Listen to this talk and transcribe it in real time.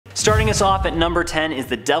Starting us off at number 10 is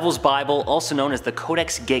the Devil's Bible, also known as the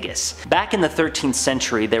Codex Gigas. Back in the 13th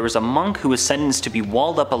century, there was a monk who was sentenced to be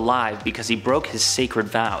walled up alive because he broke his sacred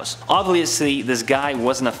vows. Obviously, this guy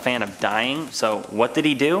wasn't a fan of dying, so what did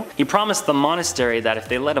he do? He promised the monastery that if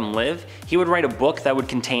they let him live, he would write a book that would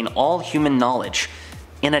contain all human knowledge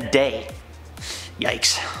in a day.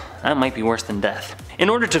 Yikes. That might be worse than death. In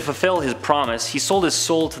order to fulfill his promise, he sold his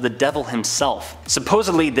soul to the devil himself.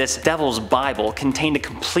 Supposedly, this Devil's Bible contained a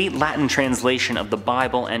complete Latin translation of the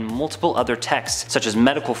Bible and multiple other texts, such as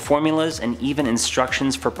medical formulas and even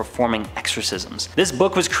instructions for performing exorcisms. This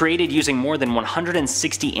book was created using more than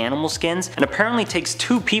 160 animal skins and apparently takes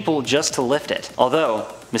 2 people just to lift it. Although,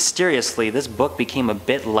 mysteriously, this book became a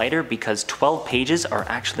bit lighter because 12 pages are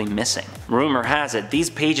actually missing. Rumor has it, these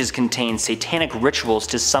pages contain satanic rituals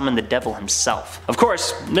to summon the devil himself. Of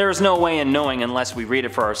course, there is no way in knowing unless we read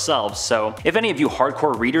it for ourselves, so if any of you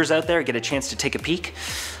hardcore readers out there get a chance to take a peek,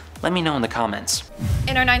 let me know in the comments.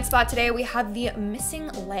 In our 9th spot today, we have the missing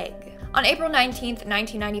leg. On April 19th,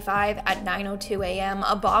 1995, at 9:02 a.m.,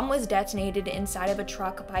 a bomb was detonated inside of a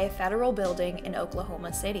truck by a federal building in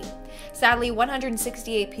Oklahoma City. Sadly,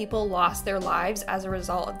 168 people lost their lives as a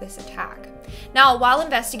result of this attack. Now, while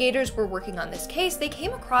investigators were working on this case, they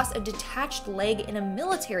came across a detached leg in a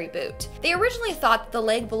military boot. They originally thought that the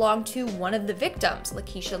leg belonged to one of the victims,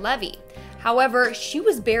 Lakeisha Levy. However, she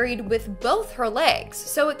was buried with both her legs,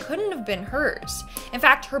 so it couldn't have been hers. In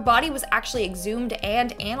fact, her body was actually exhumed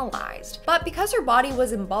and analyzed. But because her body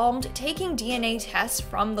was embalmed, taking DNA tests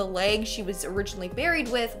from the leg she was originally buried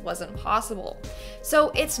with wasn't possible.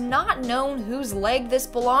 So it's not known whose leg this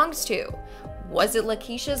belongs to. Was it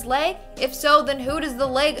Lakeisha's leg? If so, then who does the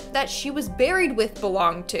leg that she was buried with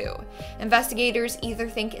belong to? Investigators either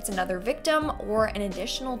think it's another victim or an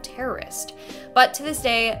additional terrorist. But to this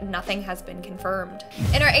day, nothing has been confirmed.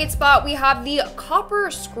 In our 8th spot, we have the Copper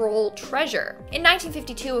Scroll treasure. In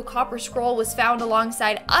 1952, a copper scroll was found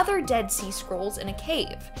alongside other Dead Sea Scrolls in a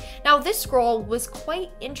cave. Now, this scroll was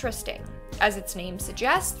quite interesting. As its name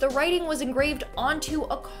suggests, the writing was engraved onto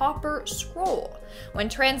a copper scroll. When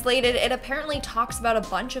translated, it apparently talks about a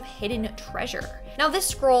bunch of hidden treasure. Now, this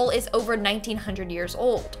scroll is over 1900 years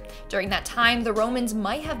old. During that time, the Romans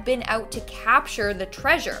might have been out to capture the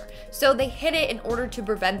treasure, so they hid it in order to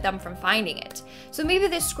prevent them from finding it. So maybe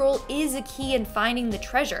this scroll is a key in finding the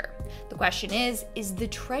treasure. The question is the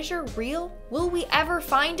treasure real? Will we ever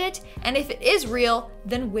find it? And if it is real,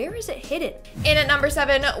 then where is it hidden? In at number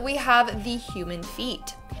 7, we have the human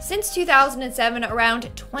feet. Since 2007,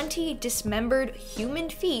 around 20 dismembered human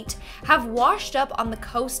feet have washed up on the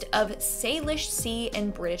coast of Salish Sea in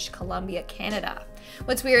British Columbia, Canada.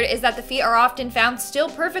 What's weird is that the feet are often found still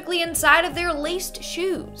perfectly inside of their laced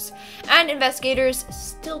shoes, and investigators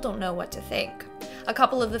still don't know what to think. A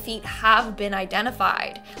couple of the feet have been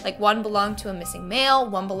identified, like one belonged to a missing male,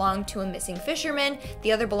 one belonged to a missing fisherman,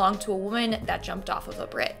 the other belonged to a woman that jumped off of a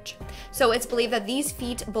bridge. So it's believed that these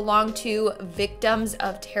feet belong to victims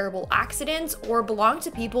of terrible accidents or belong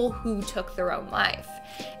to people who took their own life.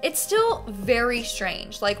 It's still very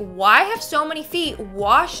strange, like why have so many feet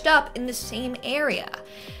washed up in the same area?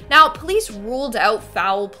 Now, police ruled out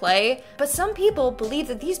foul play, but some people believe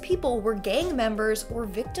that these people were gang members or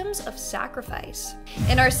victims of sacrifice.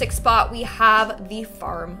 In our 6th spot, we have the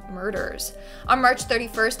farm murders. On March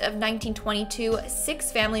 31st of 1922,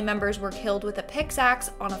 6 family members were killed with a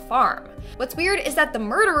pickaxe on a farm. What's weird is that the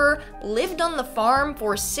murderer lived on the farm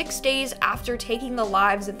for 6 days after taking the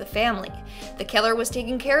lives of the family. The killer was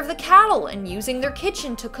taking care of the cattle and using their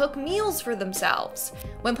kitchen to cook meals for themselves.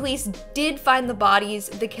 When police did find the bodies,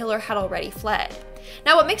 the killer had already fled.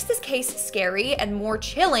 Now, what makes this case scary and more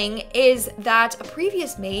chilling is that a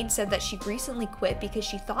previous maid said that she recently quit because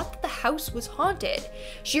she thought that the house was haunted.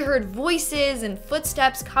 She heard voices and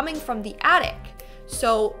footsteps coming from the attic.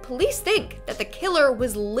 So police think that the killer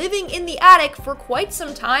was living in the attic for quite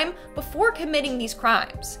some time before committing these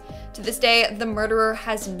crimes. To this day, the murderer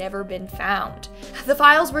has never been found. The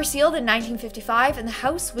files were sealed in 1955 and the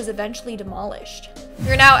house was eventually demolished.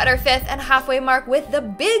 We're now at our 5th and halfway mark with the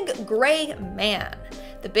Big Gray Man.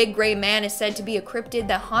 The Big Gray Man is said to be a cryptid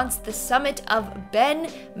that haunts the summit of Ben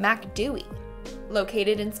Macdui,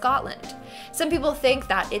 located in Scotland. Some people think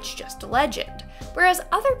that it's just a legend, whereas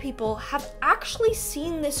other people have actually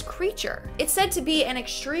seen this creature. It's said to be an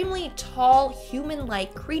extremely tall,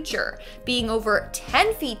 human-like creature, being over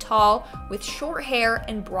 10 feet tall, with short hair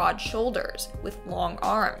and broad shoulders, with long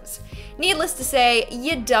arms. Needless to say,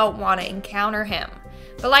 you don't want to encounter him.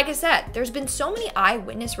 But like I said, there's been so many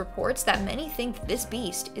eyewitness reports that many think this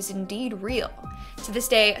beast is indeed real. To this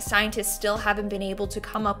day, scientists still haven't been able to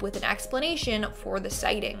come up with an explanation for the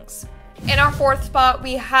sightings. In our fourth spot,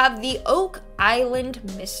 we have the Oak Island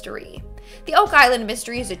Mystery. The Oak Island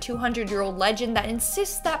Mystery is a 200-year-old legend that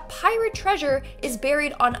insists that pirate treasure is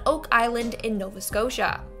buried on Oak Island in Nova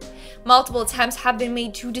Scotia. Multiple attempts have been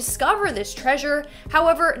made to discover this treasure,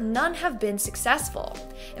 however, none have been successful.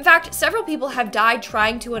 In fact, several people have died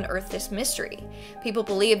trying to unearth this mystery. People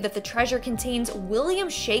believe that the treasure contains William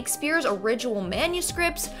Shakespeare's original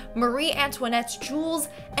manuscripts, Marie Antoinette's jewels,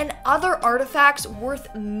 and other artifacts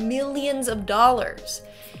worth millions of dollars.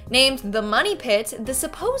 Named the Money Pit, the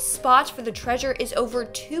supposed spot for the treasure is over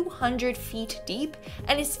 200 feet deep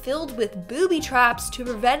and is filled with booby traps to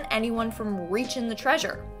prevent anyone from reaching the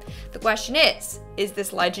treasure. The question is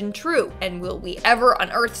this legend true, and will we ever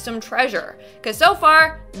unearth some treasure? Because so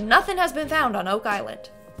far, nothing has been found on Oak Island.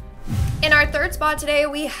 In our third spot today,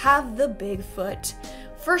 we have the Bigfoot.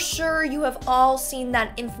 For sure, you have all seen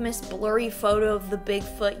that infamous blurry photo of the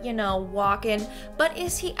Bigfoot, walking, but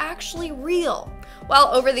is he actually real? Well,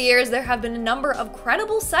 over the years, there have been a number of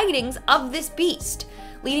credible sightings of this beast,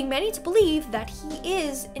 leading many to believe that he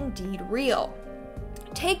is indeed real.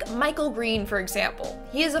 Take Michael Green, for example.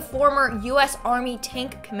 He is a former US Army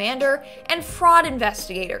tank commander and fraud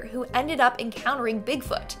investigator who ended up encountering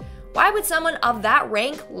Bigfoot. Why would someone of that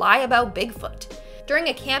rank lie about Bigfoot? During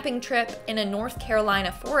a camping trip in a North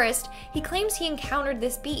Carolina forest, he claims he encountered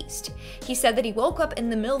this beast. He said that he woke up in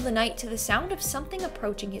the middle of the night to the sound of something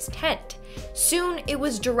approaching his tent. Soon, it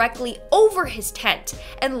was directly over his tent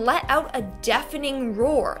and let out a deafening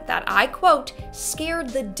roar that, I quote, scared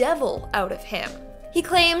the devil out of him. He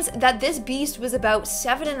claims that this beast was about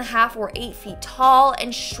 7.5 or 8 feet tall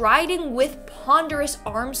and striding with ponderous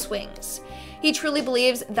arm swings. He truly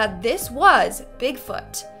believes that this was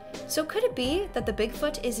Bigfoot. So could it be that the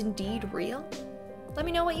Bigfoot is indeed real? Let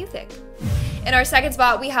me know what you think. In our second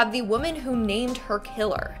spot, we have the woman who named her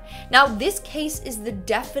killer. Now, this case is the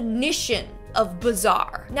definition of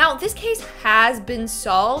bizarre. Now, this case has been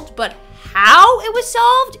solved, but how it was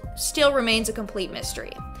solved still remains a complete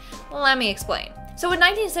mystery. Let me explain. So in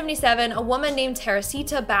 1977, a woman named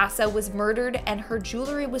Teresita Bassa was murdered and her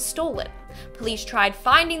jewelry was stolen. Police tried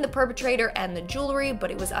finding the perpetrator and the jewelry,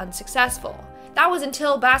 but it was unsuccessful. That was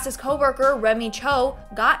until Bassa's coworker, Remy Cho,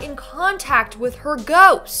 got in contact with her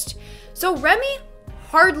ghost. So Remy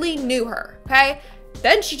hardly knew her, okay?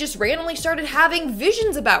 Then she just randomly started having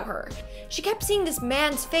visions about her. She kept seeing this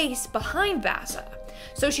man's face behind Bassa.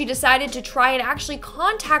 So she decided to try and actually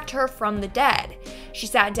contact her from the dead. She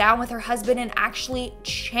sat down with her husband and actually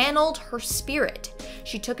channeled her spirit.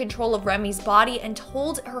 She took control of Remy's body and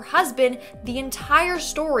told her husband the entire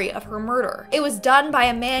story of her murder. It was done by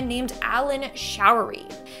a man named Alan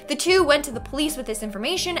Showery. The two went to the police with this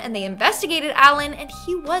information and they investigated Alan and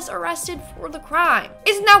he was arrested for the crime.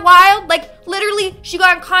 Isn't that wild? Like, literally, she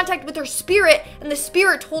got in contact with her spirit and the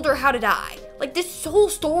spirit told her how to die. Like, this whole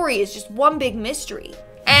story is just one big mystery.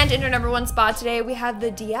 And in our number one spot today, we have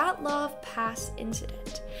the Dyatlov Pass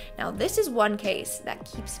incident. Now, this is one case that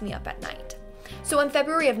keeps me up at night. So in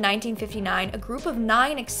February of 1959, a group of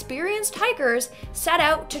 9 experienced hikers set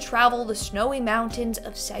out to travel the snowy mountains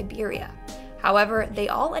of Siberia. However, they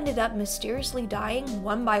all ended up mysteriously dying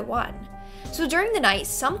one by one. So during the night,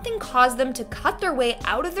 something caused them to cut their way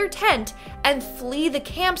out of their tent and flee the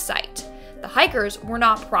campsite. The hikers were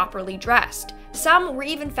not properly dressed. Some were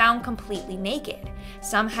even found completely naked.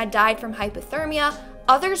 Some had died from hypothermia,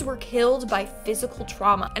 others were killed by physical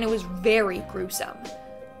trauma, and it was very gruesome.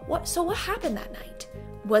 So what happened that night?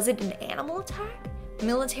 Was it an animal attack?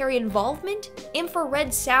 Military involvement?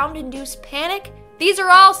 Infrared sound-induced panic? These are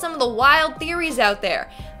all some of the wild theories out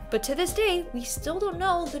there. But to this day, we still don't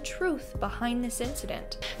know the truth behind this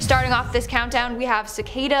incident. Starting off this countdown, we have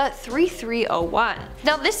Cicada 3301.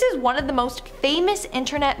 Now, this is one of the most famous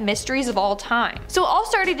internet mysteries of all time. So it all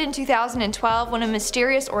started in 2012 when a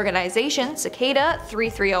mysterious organization, Cicada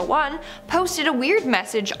 3301, posted a weird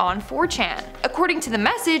message on 4chan. According to the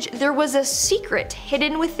message, there was a secret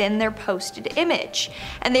hidden within their posted image,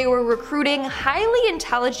 and they were recruiting highly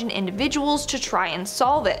intelligent individuals to try and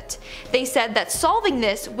solve it. They said that solving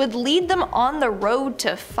this would lead them on the road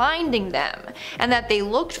to finding them, and that they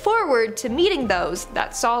looked forward to meeting those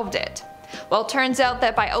that solved it. Well, it turns out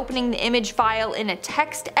that by opening the image file in a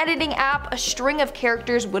text editing app, a string of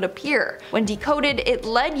characters would appear. When decoded, it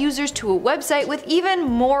led users to a website with even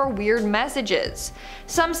more weird messages.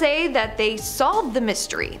 Some say that they solved the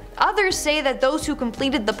mystery. Others say that those who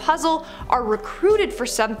completed the puzzle are recruited for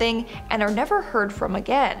something and are never heard from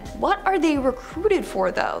again. What are they recruited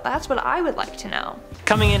for though? That's what I would like to know.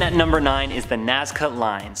 Coming in at number 9 is the Nazca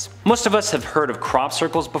Lines. Most of us have heard of crop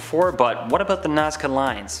circles before, but what about the Nazca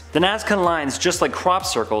Lines? The Nazca Lines, just like crop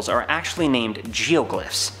circles, are actually named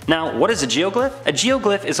geoglyphs. Now, what is a geoglyph? A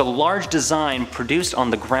geoglyph is a large design produced on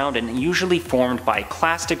the ground and usually formed by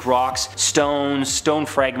clastic rocks, stones, stone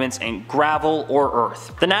fragments, and gravel or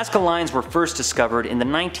earth. The Nazca Lines were first discovered in the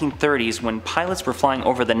 1930s when pilots were flying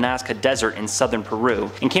over the Nazca Desert in southern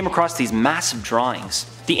Peru and came across these massive drawings.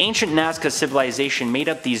 The ancient Nazca civilization made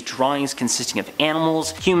up these drawings consisting of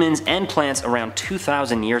animals, humans, and plants around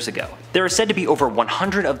 2,000 years ago. There are said to be over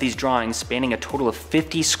 100 of these drawings spanning a total of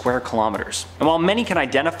 50 square kilometers. And while many can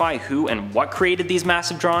identify who and what created these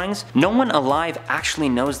massive drawings, no one alive actually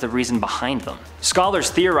knows the reason behind them. Scholars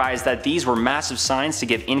theorize that these were massive signs to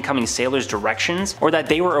give incoming sailors directions, or that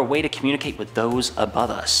they were a way to communicate with those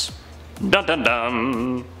above us. Dun dun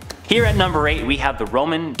dun! Here at number 8 we have the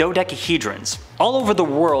Roman dodecahedrons. All over the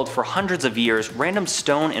world for hundreds of years, random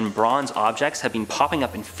stone and bronze objects have been popping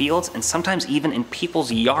up in fields and sometimes even in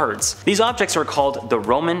people's yards. These objects are called the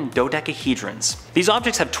Roman dodecahedrons. These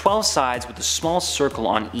objects have 12 sides with a small circle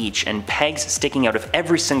on each and pegs sticking out of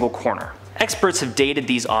every single corner. Experts have dated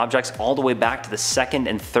these objects all the way back to the 2nd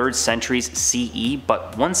and 3rd centuries CE,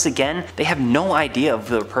 but once again, they have no idea of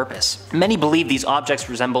their purpose. Many believe these objects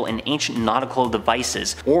resemble an ancient nautical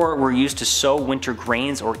devices, or were used to sow winter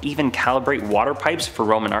grains or even calibrate water pipes for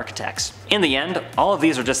Roman architects. In the end, all of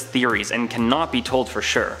these are just theories and cannot be told for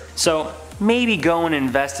sure. So maybe go and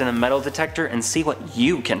invest in a metal detector and see what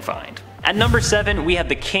you can find. At number 7 we have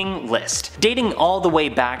the King List. Dating all the way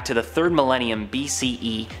back to the 3rd millennium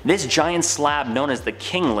BCE, this giant slab known as the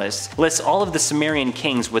King List lists all of the Sumerian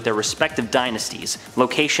kings with their respective dynasties,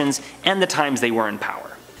 locations, and the times they were in power.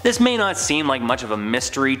 This may not seem like much of a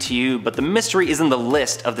mystery to you, but the mystery isn't the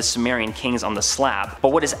list of the Sumerian kings on the slab,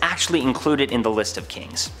 but what is actually included in the list of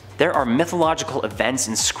kings. There are mythological events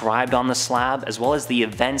inscribed on the slab, as well as the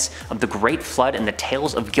events of the Great Flood and the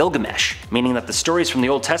tales of Gilgamesh, meaning that the stories from the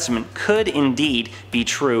Old Testament could indeed be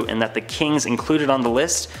true and that the kings included on the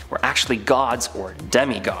list were actually gods or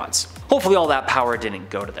demigods. Hopefully all that power didn't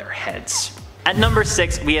go to their heads. At number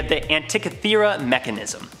 6 we have the Antikythera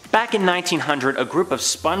mechanism. Back in 1900, a group of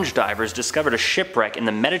sponge divers discovered a shipwreck in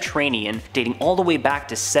the Mediterranean dating all the way back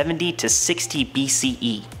to 70 to 60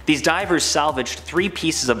 BCE. These divers salvaged 3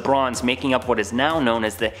 pieces of bronze making up what is now known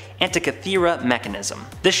as the Antikythera mechanism.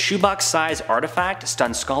 This shoebox-sized artifact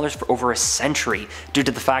stunned scholars for over a century due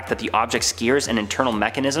to the fact that the object's gears and internal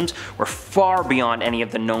mechanisms were far beyond any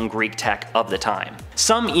of the known Greek tech of the time.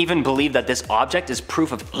 Some even believe that this object is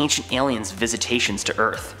proof of ancient aliens' visitations to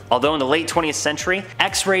Earth. Although in the late 20th century,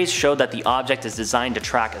 X-rays showed that the object is designed to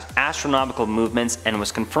track astronomical movements and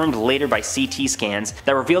was confirmed later by CT scans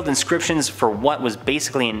that revealed inscriptions for what was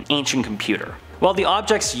basically an ancient computer. While the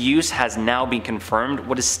object's use has now been confirmed,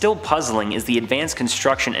 what is still puzzling is the advanced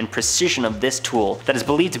construction and precision of this tool that is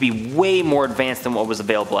believed to be way more advanced than what was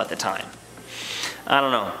available at the time. I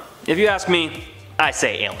don't know. If you ask me, I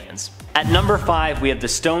say aliens. At number 5 we have the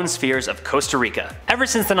stone spheres of Costa Rica. Ever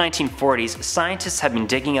since the 1940s, scientists have been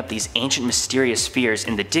digging up these ancient mysterious spheres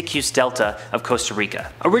in the Dicus Delta of Costa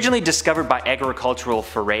Rica. Originally discovered by agricultural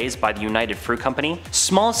forays by the United Fruit Company,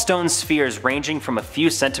 small stone spheres ranging from a few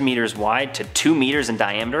centimeters wide to 2 meters in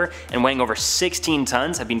diameter and weighing over 16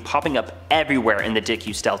 tons have been popping up everywhere in the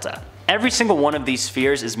Dicus Delta. Every single one of these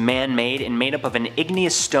spheres is man-made and made up of an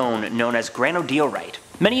igneous stone known as granodiorite.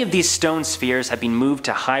 Many of these stone spheres have been moved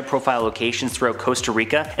to high-profile locations throughout Costa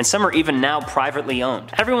Rica, and some are even now privately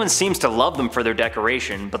owned. Everyone seems to love them for their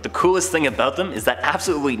decoration, but the coolest thing about them is that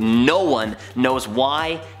absolutely no one knows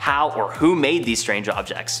why, how, or who made these strange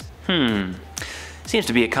objects. Seems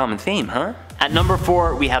to be a common theme, huh? At number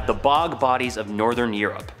 4 we have the bog bodies of Northern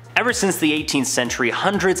Europe. Ever since the 18th century,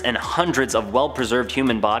 hundreds and hundreds of well-preserved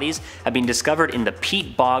human bodies have been discovered in the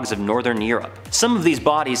peat bogs of Northern Europe. Some of these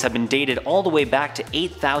bodies have been dated all the way back to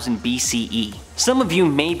 8000 BCE. Some of you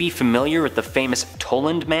may be familiar with the famous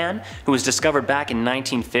Toland man, who was discovered back in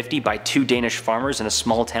 1950 by 2 Danish farmers in a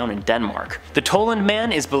small town in Denmark. The Toland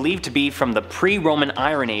man is believed to be from the pre-Roman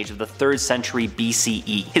Iron Age of the 3rd century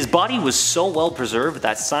BCE. His body was so well preserved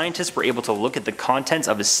that scientists were able to look at the contents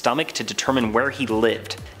of his stomach to determine where he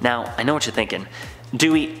lived. Now, I know what you're thinking.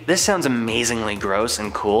 Dewey, this sounds amazingly gross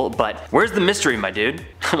and cool, but where's the mystery, my dude?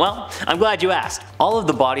 Well, I'm glad you asked. All of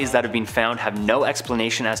the bodies that have been found have no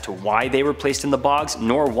explanation as to why they were placed in the bogs,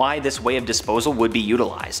 nor why this way of disposal would be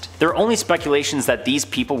utilized. There are only speculations that these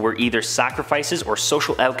people were either sacrifices or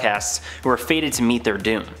social outcasts who were fated to meet their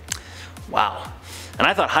doom. Wow. And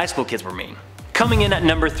I thought high school kids were mean. Coming in at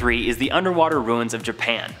number 3 is the underwater ruins of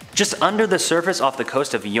Japan. Just under the surface off the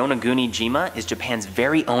coast of Yonaguni-jima is Japan's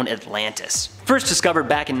very own Atlantis. First discovered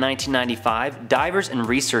back in 1995, divers and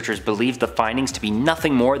researchers believed the findings to be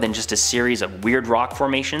nothing more than just a series of weird rock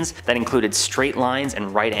formations that included straight lines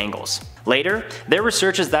and right angles. Later, there were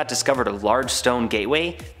researchers that discovered a large stone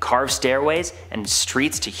gateway, carved stairways, and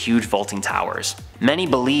streets to huge vaulting towers. Many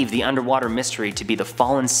believe the underwater mystery to be the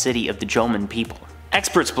fallen city of the Jomon people.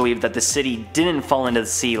 Experts believe that the city didn't fall into the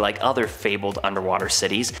sea like other fabled underwater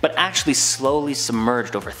cities, but actually slowly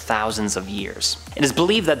submerged over thousands of years. It is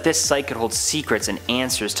believed that this site could hold secrets and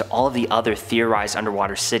answers to all of the other theorized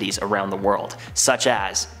underwater cities around the world, such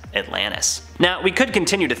as Atlantis. Now, we could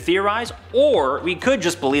continue to theorize, or we could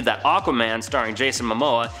just believe that Aquaman starring Jason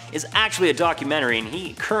Momoa is actually a documentary and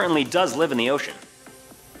he currently does live in the ocean.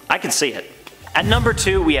 I could see it. At number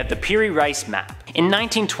 2, we have the Piri Reis map. In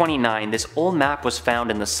 1929, this old map was found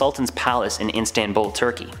in the Sultan's palace in Istanbul,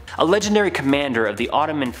 Turkey. A legendary commander of the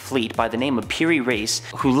Ottoman fleet by the name of Piri Reis,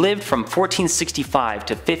 who lived from 1465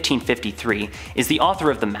 to 1553, is the author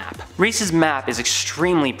of the map. Reis's map is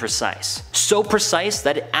extremely precise. So precise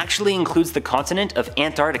that it actually includes the continent of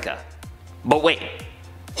Antarctica. But wait,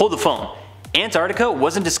 hold the phone. Antarctica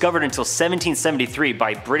wasn't discovered until 1773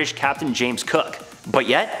 by British Captain James Cook. But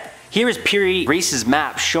yet, here is Piri Reis's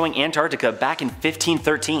map showing Antarctica back in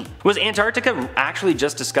 1513. Was Antarctica actually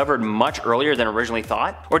just discovered much earlier than originally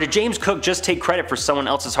thought? Or did James Cook just take credit for someone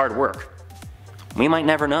else's hard work? We might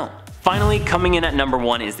never know. Finally, coming in at number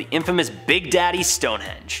 1 is the infamous Big Daddy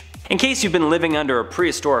Stonehenge. In case you've been living under a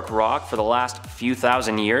prehistoric rock for the last few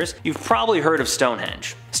thousand years, you've probably heard of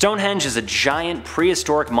Stonehenge. Stonehenge is a giant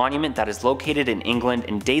prehistoric monument that is located in England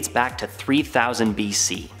and dates back to 3000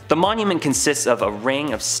 BC. The monument consists of a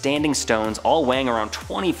ring of standing stones all weighing around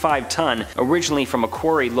 25 ton, originally from a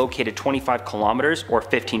quarry located 25 kilometers or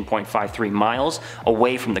 15.53 miles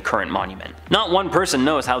away from the current monument. Not one person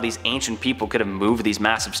knows how these ancient people could have moved these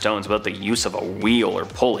massive stones without the use of a wheel or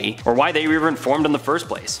pulley, or why they were even formed in the first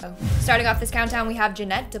place. Starting off this countdown, we have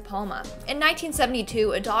Jeanette De Palma. In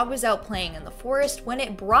 1972, a dog was out playing in the forest when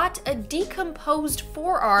it brought a decomposed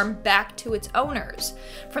forearm back to its owners.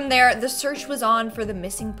 From there, the search was on for the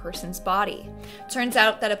missing person's body. Turns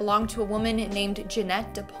out that it belonged to a woman named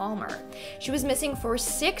Jeanette De Palma. She was missing for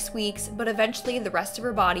 6 weeks, but eventually the rest of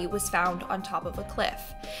her body was found on top of a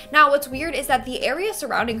cliff. Now, what's weird is that the area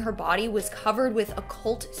surrounding her body was covered with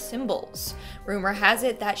occult symbols. Rumor has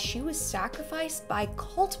it that she was sacrificed by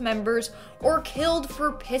cult members or killed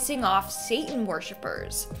for pissing off Satan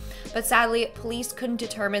worshippers. But sadly, police couldn't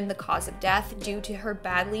determine the cause of death due to her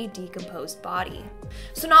badly decomposed body.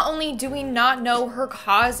 So not only do we not know her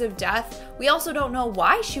cause of death, we also don't know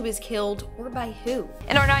why she was killed or by who.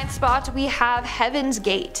 In our 9th spot, we have Heaven's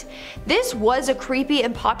Gate. This was a creepy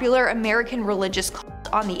and popular American religious cult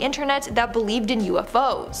on the internet that believed in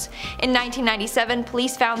UFOs. In 1997,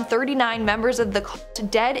 police found 39 members of the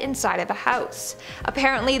cult dead inside of a house.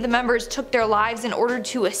 Apparently, the members took their lives in order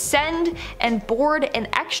to ascend and board an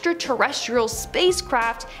extraterrestrial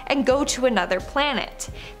spacecraft and go to another planet.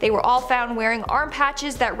 They were all found wearing arm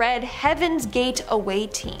patches that read Heaven's Gate Away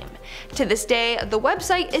Team. To this day, the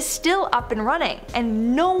website is still up and running,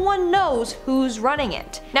 and no one knows who's running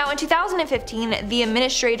it. Now, in 2015, the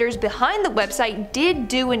administrators behind the website did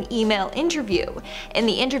do an email interview. In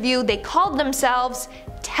the interview, they called themselves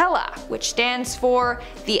Tela, which stands for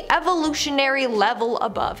the evolutionary level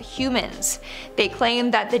above humans. They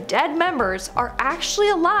claim that the dead members are actually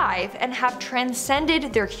alive and have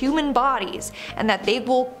transcended their human bodies, and that they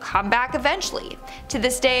will come back eventually. To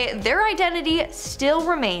this day, their identity still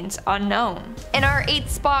remains unknown. In our 8th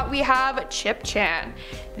spot, we have Chip Chan.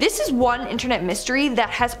 This is one internet mystery that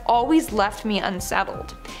has always left me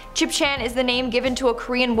unsettled. Chip Chan is the name given to a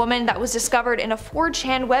Korean woman that was discovered in a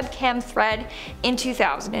 4chan webcam thread in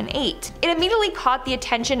 2008. It immediately caught the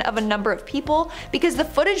attention of a number of people because the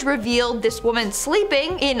footage revealed this woman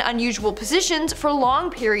sleeping in unusual positions for long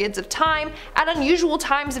periods of time at unusual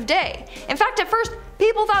times of day. In fact, at first,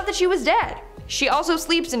 people thought that she was dead. She also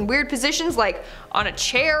sleeps in weird positions like on a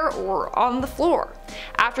chair or on the floor.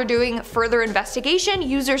 After doing further investigation,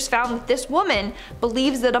 users found that this woman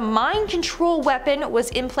believes that a mind control weapon was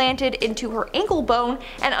implanted into her ankle bone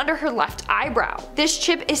and under her left eyebrow. This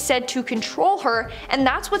chip is said to control her, and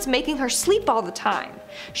that's what's making her sleep all the time.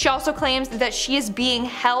 She also claims that she is being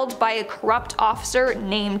held by a corrupt officer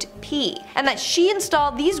named P, and that she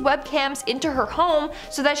installed these webcams into her home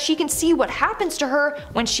so that she can see what happens to her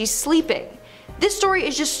when she's sleeping. This story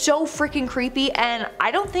is just so freaking creepy, and I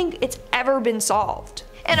don't think it's ever been solved.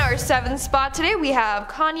 In our 7th spot today, we have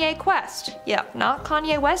Kanye Quest. Yep, not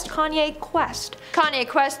Kanye West, Kanye Quest. Kanye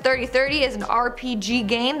Quest 3030 is an RPG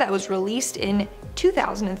game that was released in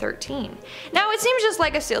 2013. Now, it seems just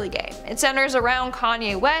like a silly game. It centers around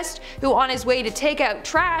Kanye West, who on his way to take out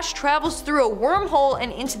trash travels through a wormhole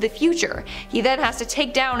and into the future. He then has to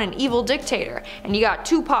take down an evil dictator, and you got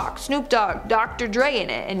Tupac, Snoop Dogg, Dr. Dre in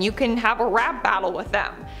it, and you can have a rap battle with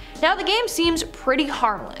them. Now, the game seems pretty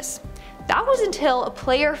harmless. That was until a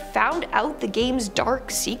player found out the game's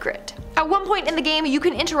dark secret. At one point in the game, you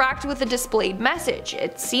can interact with a displayed message.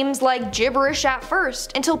 It seems like gibberish at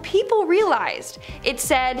first, until people realized it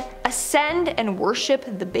said, "Ascend and worship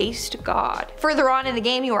the based god." Further on in the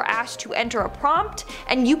game, you are asked to enter a prompt,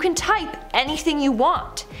 and you can type anything you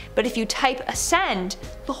want. But if you type "ascend,"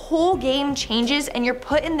 the whole game changes and you're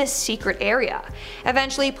put in this secret area.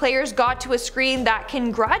 Eventually, players got to a screen that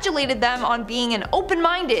congratulated them on being an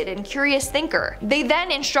open-minded and curious thinker. They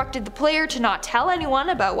then instructed the player to not tell anyone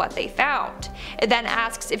about what they found. It then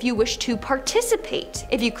asks if you wish to participate.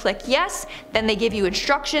 If you click yes, then they give you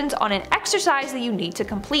instructions on an exercise that you need to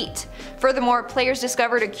complete. Furthermore, players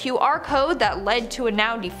discovered a QR code that led to a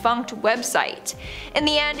now defunct website. In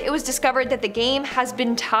the end, it was discovered that the game has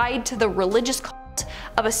been tied to the religious cult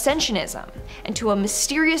of Ascensionism and to a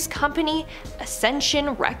mysterious company,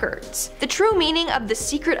 Ascension Records. The true meaning of the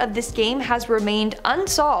secret of this game has remained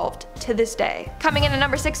unsolved to this day. Coming in at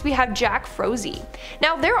number 6, we have Jack Froese.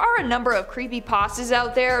 Now, there are a number of creepypastas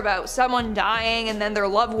out there about someone dying and then their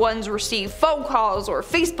loved ones receive phone calls or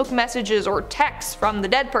Facebook messages or texts from the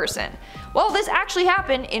dead person. Well, this actually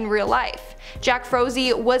happened in real life. Jack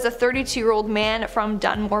Froese was a 32-year-old man from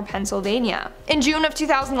Dunmore, Pennsylvania. In June of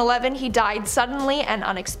 2011, he died suddenly and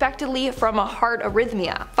unexpectedly from a heart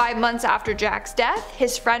arrhythmia. 5 months after Jack's death,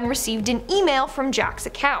 his friend received an email from Jack's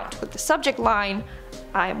account with the subject line,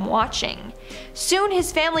 "I'm watching." Soon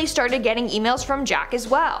his family started getting emails from Jack as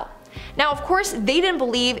well. Now, of course, they didn't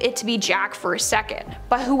believe it to be Jack for a second,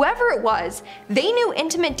 but whoever it was, they knew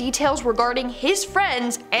intimate details regarding his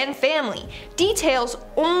friends and family, details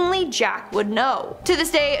only Jack would know. To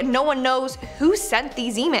this day, no one knows who sent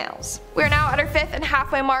these emails. We are now at our 5th and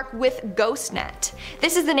halfway mark with GhostNet.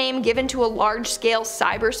 This is the name given to a large-scale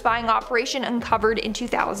cyber spying operation uncovered in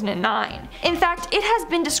 2009. In fact, it has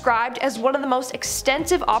been described as one of the most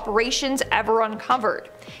extensive operations ever uncovered.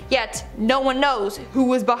 Yet, no one knows who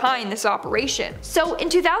was behind this operation. So in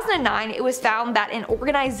 2009, it was found that an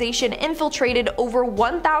organization infiltrated over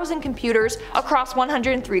 1,000 computers across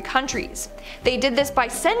 103 countries. They did this by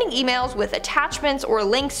sending emails with attachments or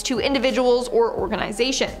links to individuals or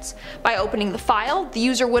organizations. By opening the file, the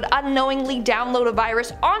user would unknowingly download a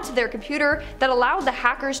virus onto their computer that allowed the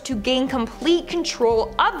hackers to gain complete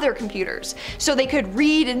control of their computers, so they could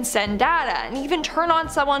read and send data and even turn on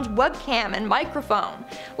someone's webcam and microphone.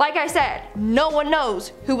 Like I said, no one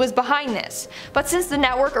knows who was behind this, but since the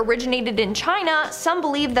network originated in China, some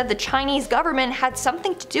believe that the Chinese government had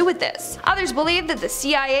something to do with this. Others believe that the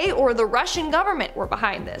CIA or the Russian government were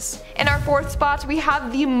behind this. In our 4th spot, we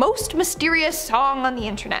have the most mysterious song on the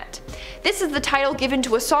internet. This is the title given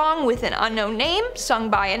to a song with an unknown name, sung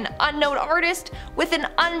by an unknown artist with an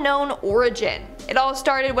unknown origin. It all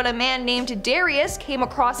started when a man named Darius came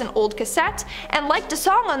across an old cassette and liked a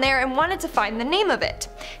song on there and wanted to find the name of it.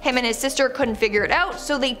 Him and his sister couldn't figure it out,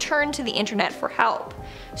 so they turned to the internet for help.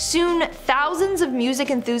 Soon, thousands of music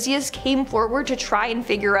enthusiasts came forward to try and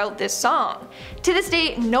figure out this song. To this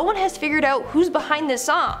day, no one has figured out who's behind this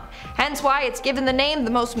song, hence why it's given the name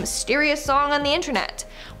the most mysterious song on the internet.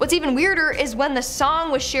 What's even weirder is when the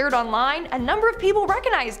song was shared online, a number of people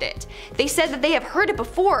recognized it. They said that they have heard it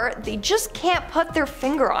before, they just can't put their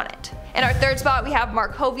finger on it. In our 3rd spot, we have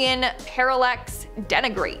Markovian Parallax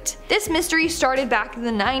Denigrate. This mystery started back in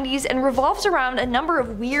the 90s and revolves around a number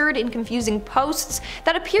of weird and confusing posts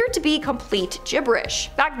that appeared to be complete gibberish.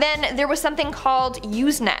 Back then, there was something called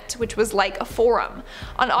Usenet, which was like a forum.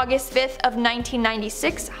 On August 5th of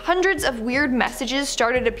 1996, hundreds of weird messages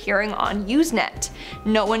started appearing on Usenet.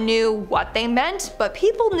 No one knew what they meant, but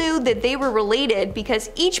people knew that they were related because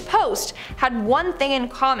each post had one thing in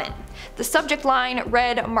common. The subject line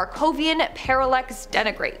read Markovian Parallax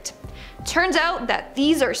Denigrate. Turns out that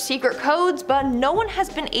these are secret codes, but no one has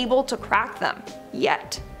been able to crack them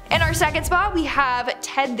yet. In our second spot, we have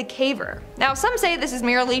Ted the Caver. Now, some say this is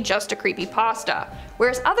merely just a creepypasta,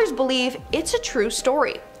 whereas others believe it's a true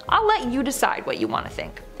story. I'll let you decide what you want to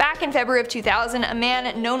think. Back in February of 2000, a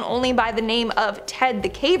man known only by the name of Ted the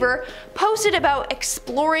Caver posted about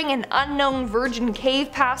exploring an unknown virgin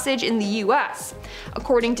cave passage in the US.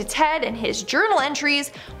 According to Ted and his journal entries,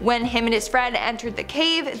 when him and his friend entered the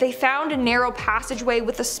cave, they found a narrow passageway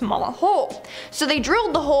with a small hole. So they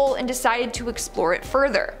drilled the hole and decided to explore it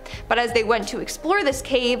further. But as they went to explore this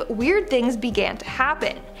cave, weird things began to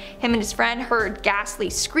happen. Him and his friend heard ghastly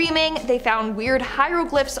screaming, they found weird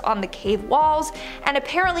hieroglyphs on the cave walls, and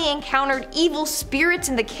apparently encountered evil spirits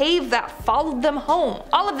in the cave that followed them home.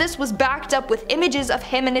 All of this was backed up with images of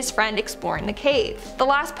him and his friend exploring the cave. The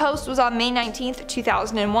last post was on May 19th,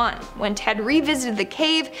 2001, when Ted revisited the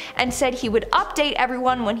cave and said he would update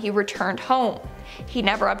everyone when he returned home. He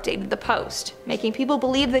never updated the post, making people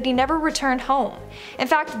believe that he never returned home. In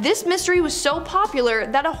fact, this mystery was so popular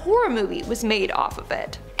that a horror movie was made off of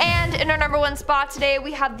it. And in our number one spot today,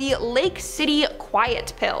 we have the Lake City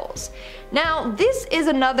Quiet Pills. Now, this is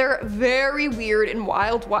another very weird and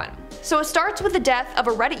wild one. So it starts with the death of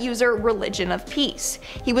a Reddit user, Religion of Peace.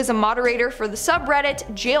 He was a moderator for the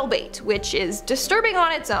subreddit Jailbait, which is disturbing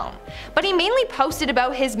on its own. But he mainly posted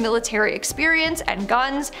about his military experience and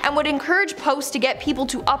guns, and would encourage posts to get people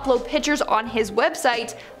to upload pictures on his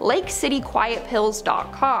website,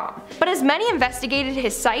 lakecityquietpills.com. But as many investigated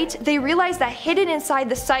his site, they realized that hidden inside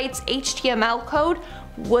the site's HTML code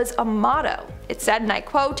was a motto. It said, and I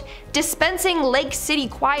quote, "Dispensing Lake City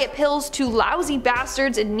quiet pills to lousy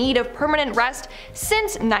bastards in need of permanent rest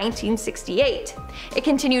since 1968. It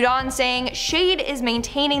continued on saying, "Shade is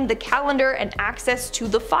maintaining the calendar and access to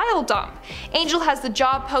the file dump. Angel has the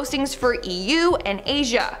job postings for EU and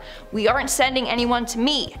Asia. We aren't sending anyone to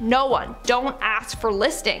me. No one. Don't ask for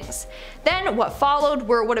listings." Then what followed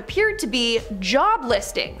were what appeared to be job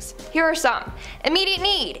listings. Here are some. Immediate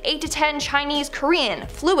need, 8 to 10 Chinese Korean,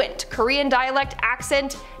 fluent, Korean dialect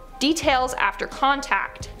accent, details after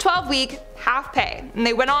contact. 12-week, half pay. And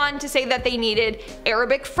they went on to say that they needed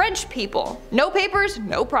Arabic French people. No papers,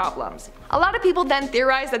 no problems. A lot of people then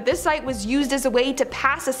theorized that this site was used as a way to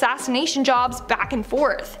pass assassination jobs back and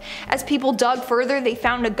forth. As people dug further, they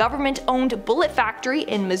found a government-owned bullet factory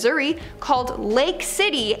in Missouri called Lake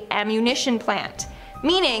City Ammunition Plant.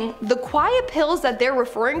 Meaning, the quiet pills that they're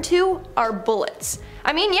referring to are bullets.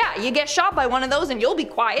 I mean, yeah, you get shot by one of those and you'll be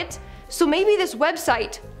quiet. So maybe this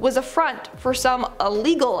website was a front for some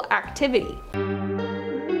illegal activity.